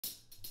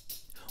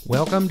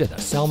Welcome to the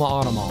Selma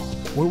Auto Mall,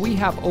 where we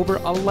have over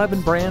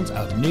 11 brands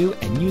of new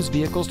and used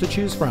vehicles to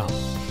choose from.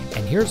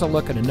 And here's a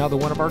look at another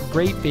one of our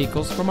great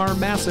vehicles from our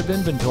massive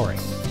inventory,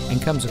 and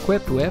comes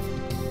equipped with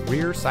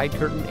rear side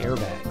curtain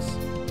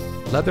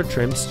airbags, leather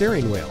trimmed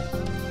steering wheel,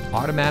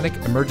 automatic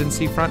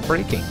emergency front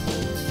braking,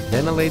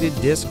 ventilated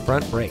disc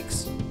front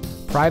brakes,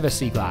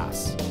 privacy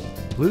glass,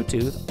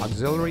 Bluetooth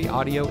auxiliary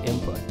audio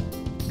input,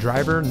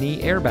 driver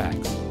knee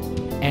airbags,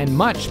 and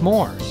much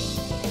more.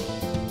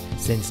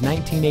 Since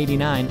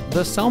 1989,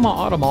 the Selma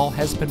Auto Mall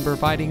has been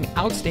providing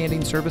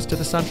outstanding service to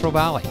the Central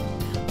Valley.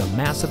 The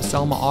massive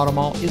Selma Auto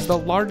Mall is the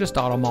largest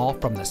auto mall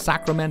from the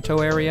Sacramento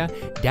area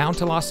down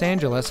to Los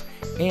Angeles,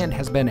 and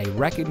has been a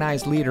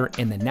recognized leader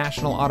in the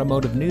National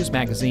Automotive News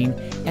magazine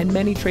and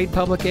many trade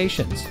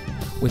publications.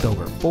 With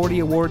over 40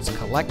 awards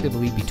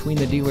collectively between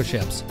the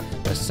dealerships,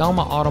 the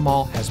Selma Auto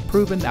Mall has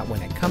proven that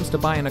when it comes to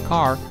buying a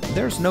car,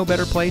 there's no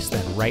better place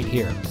than right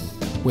here.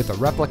 With a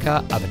replica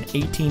of an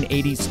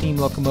 1880s steam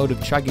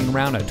locomotive chugging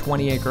around a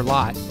 20-acre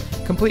lot,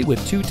 complete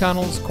with 2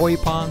 tunnels, koi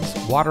ponds,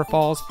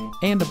 waterfalls,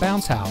 and a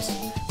bounce house,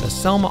 the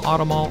Selma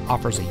Auto Mall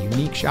offers a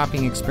unique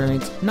shopping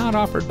experience not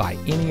offered by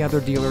any other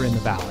dealer in the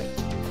valley.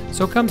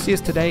 So come see us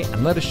today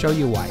and let us show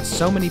you why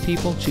so many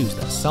people choose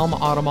the Selma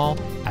Auto Mall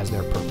as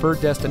their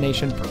preferred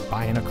destination for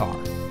buying a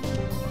car.